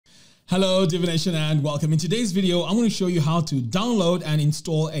Hello Divination and welcome. In today's video, I'm going to show you how to download and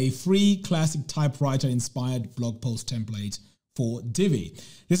install a free classic typewriter inspired blog post template for Divi.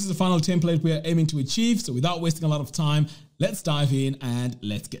 This is the final template we are aiming to achieve, so without wasting a lot of time, let's dive in and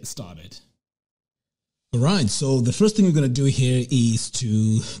let's get started. Alright, so the first thing we're going to do here is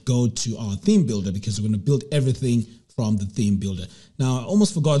to go to our theme builder because we're going to build everything from the theme builder. Now, I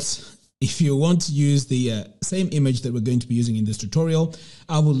almost forgot. If you want to use the same image that we're going to be using in this tutorial,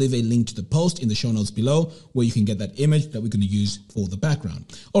 I will leave a link to the post in the show notes below where you can get that image that we're going to use for the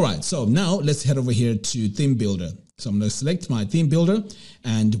background. All right, so now let's head over here to Theme Builder. So I'm going to select my Theme Builder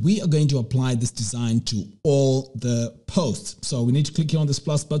and we are going to apply this design to all the posts. So we need to click here on this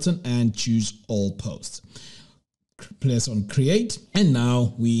plus button and choose all posts. Press on Create, and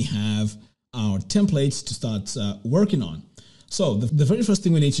now we have our templates to start working on. So the very first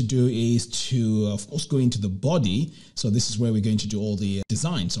thing we need to do is to, of course, go into the body. So this is where we're going to do all the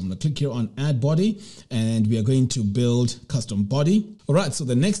design. So I'm going to click here on Add Body, and we are going to build custom body. All right, so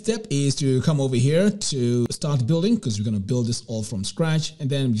the next step is to come over here to start building because we're going to build this all from scratch, and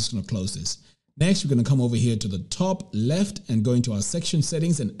then I'm just going to close this. Next, we're going to come over here to the top left and go into our section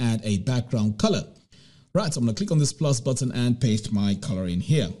settings and add a background color. Right, so I'm going to click on this plus button and paste my color in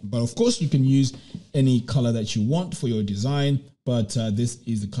here. But of course, you can use any color that you want for your design, but this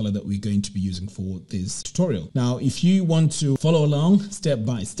is the color that we're going to be using for this tutorial. Now, if you want to follow along step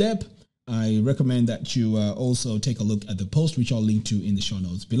by step, I recommend that you also take a look at the post, which I'll link to in the show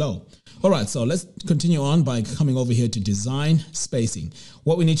notes below. All right, so let's continue on by coming over here to design spacing.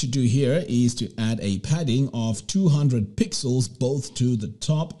 What we need to do here is to add a padding of 200 pixels, both to the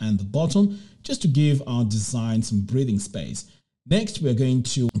top and the bottom, just to give our design some breathing space. Next, we're going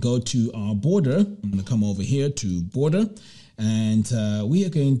to go to our border. I'm going to come over here to border, and we are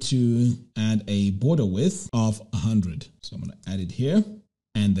going to add a border width of 100. So I'm going to add it here.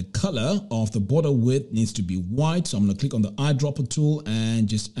 And the color of the border width needs to be white. So I'm going to click on the eyedropper tool and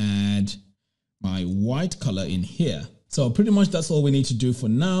just add my white color in here. So pretty much that's all we need to do for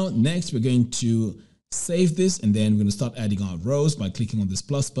now. Next, we're going to save this, and then we're going to start adding our rows by clicking on this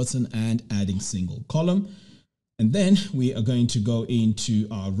plus button and adding single column. And then we are going to go into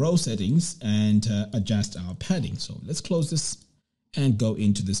our row settings and adjust our padding. So let's close this and go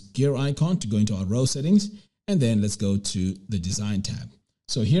into this gear icon to go into our row settings. And then let's go to the design tab.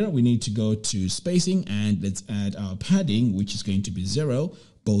 So here we need to go to spacing and let's add our padding, which is going to be 0,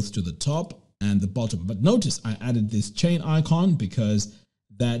 both to the top and the bottom. But notice I added this chain icon because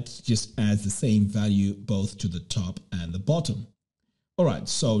that just adds the same value both to the top and the bottom. All right,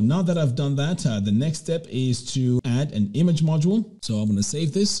 so now that I've done that, the next step is to add an image module. So I'm going to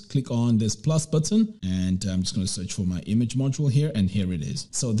save this, click on this plus button, and I'm just going to search for my image module here, and here it is.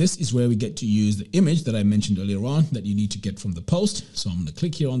 So this is where we get to use the image that I mentioned earlier on that you need to get from the post. So I'm going to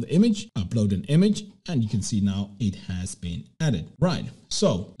click here on the image, upload an image, and you can see now it has been added. Right,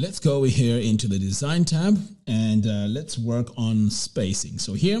 so let's go here into the design tab and let's work on spacing.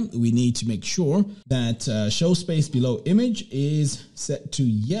 So here we need to make sure that show space below image is set to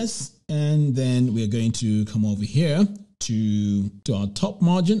yes, and then we're going to come over here to our top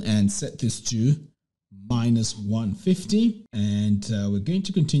margin and set this to -150, and we're going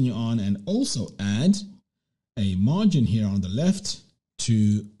to continue on and also add a margin here on the left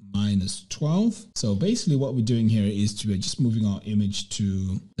to -12. So basically what we're doing here is we're just moving our image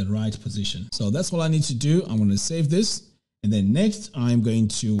to the right position. So that's all I need to do. I'm going to save this, and then next I'm going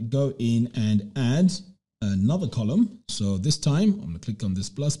to go in and add another column. So this time I'm going to click on this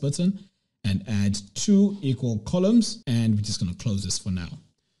plus button and add 2 equal columns, and we're just going to close this for now.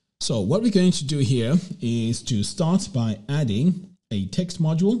 So what we're going to do here is to start by adding a text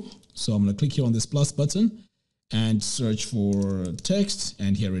module. So I'm going to click here on this plus button and search for text,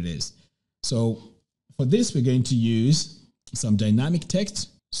 and here it is. So for this, we're going to use some dynamic text.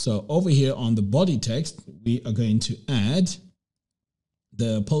 So over here on the body text, we are going to add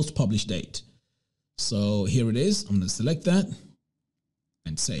the post publish date. So here it is. I'm going to select that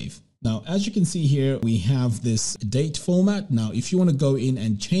and save. Now, as you can see here, we have this date format. Now, if you want to go in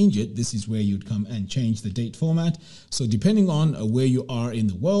and change it, this is where you'd come and change the date format. So depending on where you are in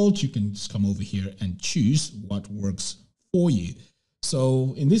the world, you can just come over here and choose what works for you.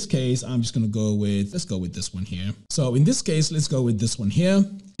 So in this case, I'm just going to go with, let's go with this one here. So in this case, let's go with this one here,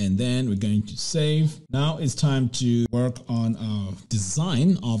 and then we're going to save. Now it's time to work on our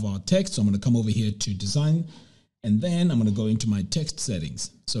design of our text. So I'm going to come over here to design, and then I'm going to go into my text settings.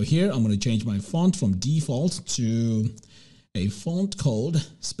 So here I'm going to change my font from default to a font called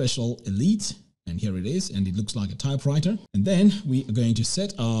Special Elite. And here it is, and it looks like a typewriter. And then we are going to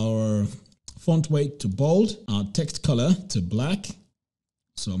set our font weight to bold, our text color to black,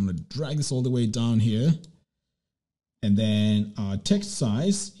 So I'm going to drag this all the way down here. And then our text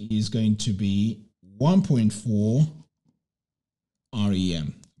size is going to be 1.4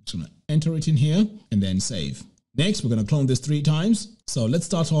 rem. So I'm going to enter it in here and then save. Next, we're going to clone this 3 times. So let's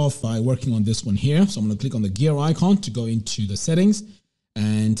start off by working on this one here. So I'm going to click on the gear icon to go into the settings.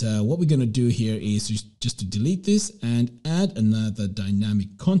 And what we're going to do here is just to delete this and add another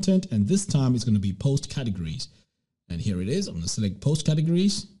dynamic content. And this time it's going to be post categories. And here it is. I'm going to select post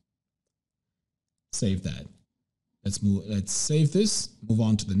categories. Save that. Let's save this, move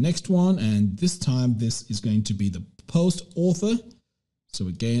on to the next one. And this time this is going to be the post author. So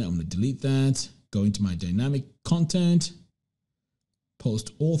again, I'm going to delete that, go into my dynamic content,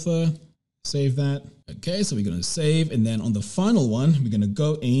 post author, save that. Okay, so we're going to save. And then on the final one, we're going to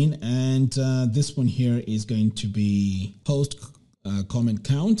go in and this one here is going to be post comment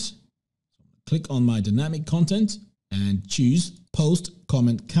count. Click on my dynamic content and choose post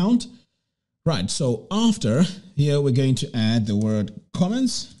comment count. Right, so after here, we're going to add the word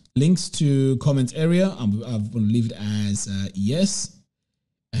comments, links to comments area. I'm going to leave it as yes.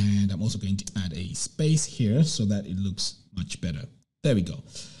 And I'm also going to add a space here so that it looks much better. There we go.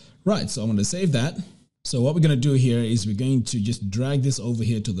 Right, so I'm going to save that. So what we're going to do here is we're going to just drag this over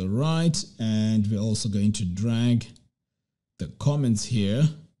here to the right. And we're also going to drag the comments here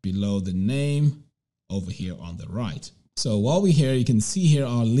below the name over here on the right. So while we're here, you can see here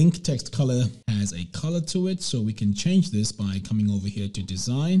our link text color has a color to it. So we can change this by coming over here to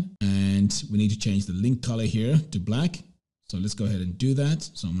design, and we need to change the link color here to black. So let's go ahead and do that.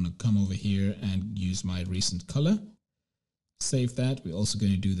 So I'm going to come over here and use my recent color. Save that. We're also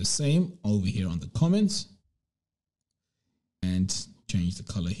going to do the same over here on the comments and change the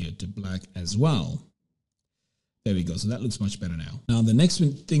color here to black as well. There we go. So that looks much better now. Now, the next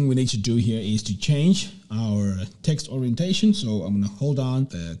thing we need to do here is to change our text orientation. So I'm going to hold down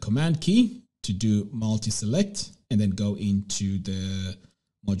the command key to do multi-select and then go into the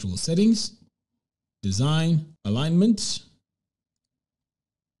module settings, design, alignment,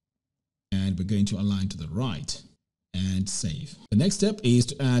 and we're going to align to the right and save. The next step is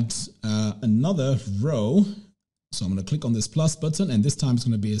to add another row. So I'm going to click on this plus button, and this time it's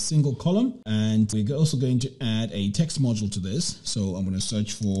going to be a single column. And we're also going to add a text module to this. So I'm going to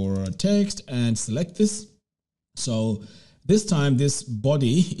search for text and select this. So this time this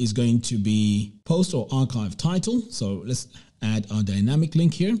body is going to be post or archive title. So let's add our dynamic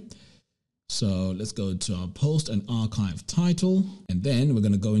link here. So let's go to our post and archive title, and then we're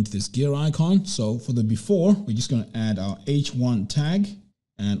going to go into this gear icon. So for the before, we're just going to add our H1 tag.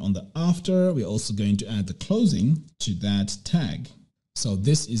 And on the after, we're also going to add the closing to that tag. So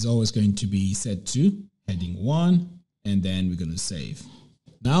this is always going to be set to heading 1, and then we're going to save.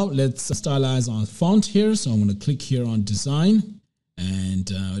 Now let's stylize our font here. So I'm going to click here on design, and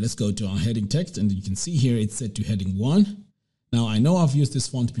let's go to our heading text, and you can see here it's set to heading 1. Now I know I've used this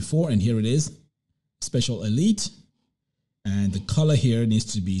font before, and here it is, Special Elite. And the color here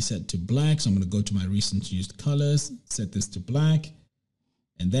needs to be set to black. So I'm going to go to my recent used colors, set this to black.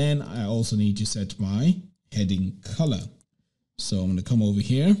 And then I also need to set my heading color. So I'm going to come over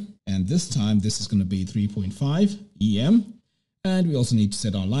here, and this time this is going to be 3.5 EM. And we also need to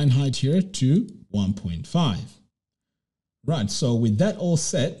set our line height here to 1.5. Right, so with that all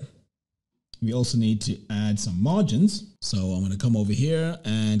set, we also need to add some margins. So I'm going to come over here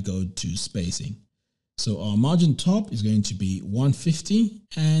and go to spacing. So our margin top is going to be 150,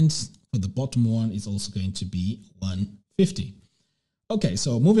 and for the bottom one is also going to be 150. Okay,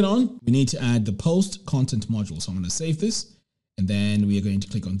 so moving on, we need to add the post content module. So I'm going to save this, and then we are going to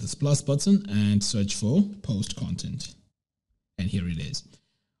click on this plus button and search for post content. And here it is.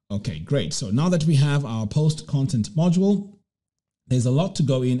 Okay, great. So now that we have our post content module, there's a lot to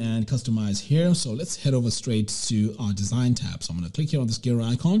go in and customize here. So let's head over straight to our design tab. So I'm going to click here on this gear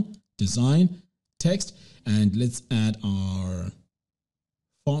icon, design, text, and let's add our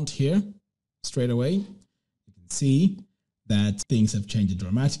font here straight away. You can see that things have changed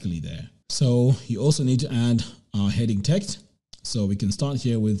dramatically there. So you also need to add our heading text. So we can start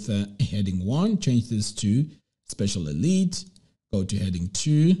here with heading 1, change this to Special Elite, go to heading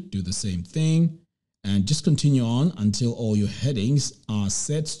 2, do the same thing, and just continue on until all your headings are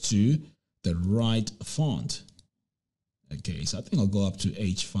set to the right font. Okay, so I think I'll go up to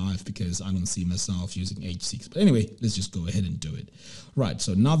H5 because I don't see myself using H6. But anyway, let's just go ahead and do it. Right,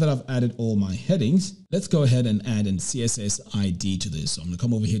 so now that I've added all my headings, let's go ahead and add an CSS ID to this. So I'm going to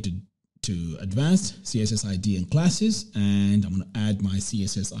come over here to Advanced, CSS ID and Classes, and I'm going to add my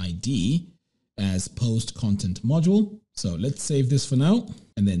CSS ID as Post Content Module. So let's save this for now.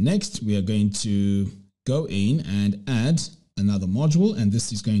 And then next, we are going to go in and add another module, and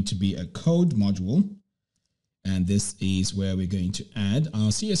this is going to be a code module. And this is where we're going to add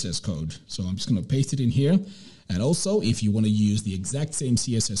our CSS code. So I'm just going to paste it in here. And also, if you want to use the exact same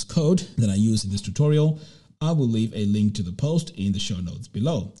CSS code that I use in this tutorial, I will leave a link to the post in the show notes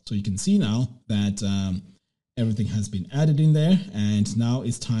below. So you can see now that everything has been added in there. And now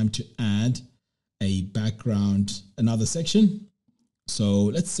it's time to add a background, another section. So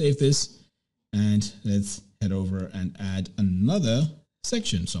let's save this and let's head over and add another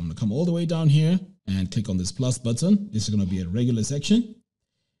section. So I'm going to come all the way down here and click on this plus button. This is going to be a regular section.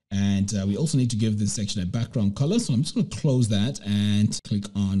 And we also need to give this section a background color. So I'm just going to close that and click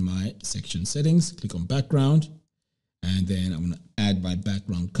on my section settings, click on background, and then I'm going to add my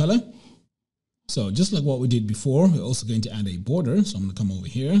background color. So just like what we did before, we're also going to add a border. So I'm going to come over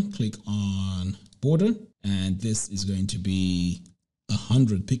here, click on border, and this is going to be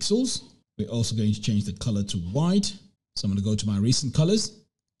 100 pixels. We're also going to change the color to white. So I'm going to go to my recent colors,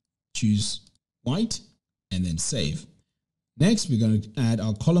 choose white, and then save. Next, we're going to add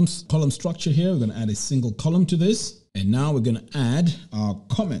our column structure here. We're going to add a single column to this. And now we're going to add our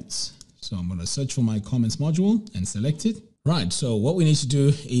comments. So I'm going to search for my comments module and select it. Right, so what we need to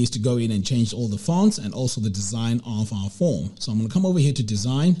do is to go in and change all the fonts and also the design of our form. So I'm going to come over here to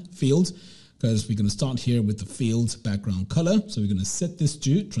design field, because we're going to start here with the field background color. So we're going to set this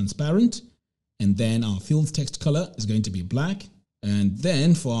to transparent. And then our fields text color is going to be black. And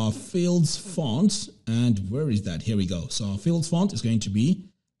then for our fields font, and where is that? Here we go. So our fields font is going to be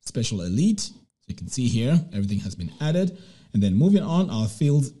Special Elite. So you can see here, everything has been added. And then moving on, our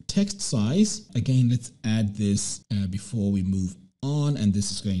field text size. Again, let's add this before we move on. And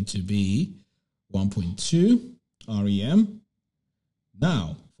this is going to be 1.2 REM.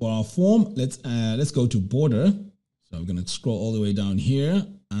 Now, for our form, let's go to border. So we're going to scroll all the way down here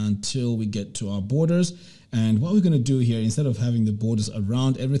until we get to our borders. And what we're going to do here, instead of having the borders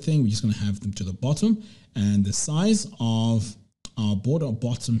around everything, we're just going to have them to the bottom. And the size of our border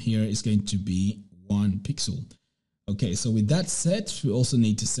bottom here is going to be 1 pixel. Okay, so with that set, we also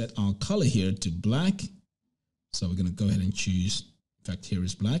need to set our color here to black. So we're going to go ahead and choose, in fact, here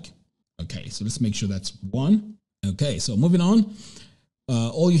is black. Okay, so let's make sure that's 1. Okay, so moving on.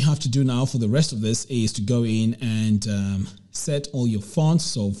 All you have to do now for the rest of this is to go in and set all your fonts.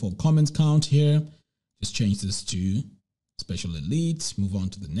 So for comments count here, just change this to Special Elite, move on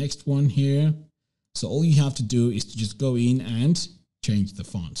to the next one here. So all you have to do is to just go in and change the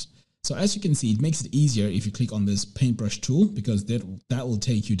font. So as you can see, it makes it easier if you click on this paintbrush tool, because that will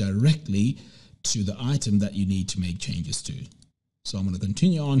take you directly to the item that you need to make changes to. So I'm going to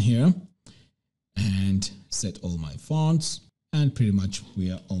continue on here and set all my fonts, and pretty much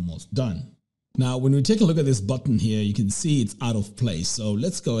we are almost done. Now, when we take a look at this button here, you can see it's out of place. So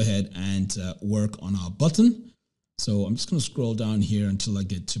let's go ahead and work on our button. So I'm just going to scroll down here until I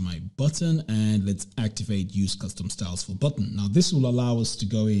get to my button, and let's activate use custom styles for button. Now, this will allow us to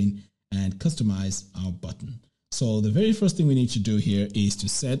go in and customize our button. So the very first thing we need to do here is to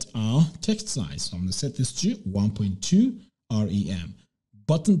set our text size. So I'm going to set this to 1.2 REM.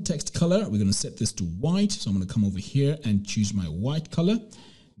 Button text color, we're going to set this to white. So I'm going to come over here and choose my white color.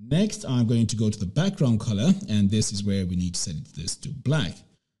 Next, I'm going to go to the background color, and this is where we need to set this to black.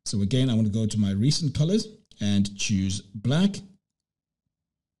 So again, I want to go to my recent colors and choose black.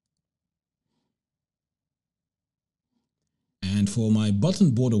 And for my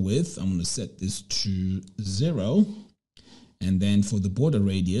button border width, I'm going to set this to 0. And then for the border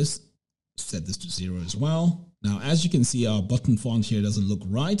radius, set this to 0 as well. Now, as you can see, our button font here doesn't look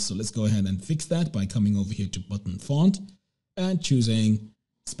right. So let's go ahead and fix that by coming over here to button font and choosing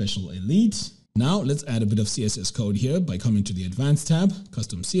Special Elite. Now let's add a bit of CSS code here by coming to the Advanced tab,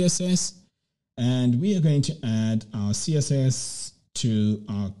 Custom CSS. And we are going to add our CSS to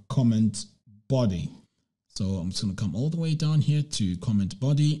our comment body. So I'm just going to come all the way down here to comment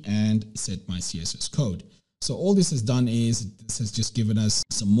body and set my CSS code. So all this has done is this has just given us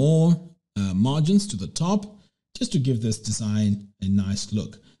some more margins to the top, just to give this design a nice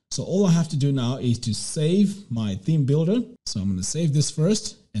look. So all I have to do now is to save my theme builder. So I'm going to save this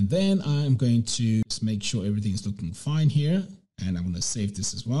first, and then I'm going to just make sure everything is looking fine here. And I'm going to save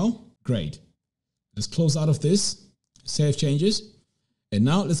this as well. Great. Let's close out of this, save changes. And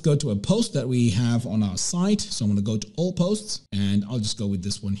now let's go to a post that we have on our site. So I'm going to go to all posts, and I'll just go with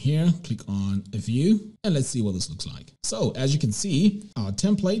this one here. Click on a view, and let's see what this looks like. So as you can see, our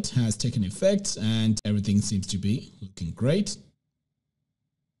template has taken effect and everything seems to be looking great.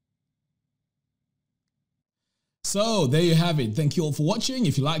 So there you have it. Thank you all for watching.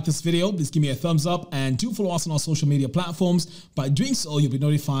 If you like this video, please give me a thumbs up and do follow us on our social media platforms. By doing so, you'll be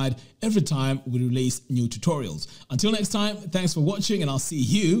notified every time we release new tutorials. Until next time, thanks for watching and I'll see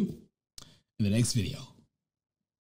you in the next video.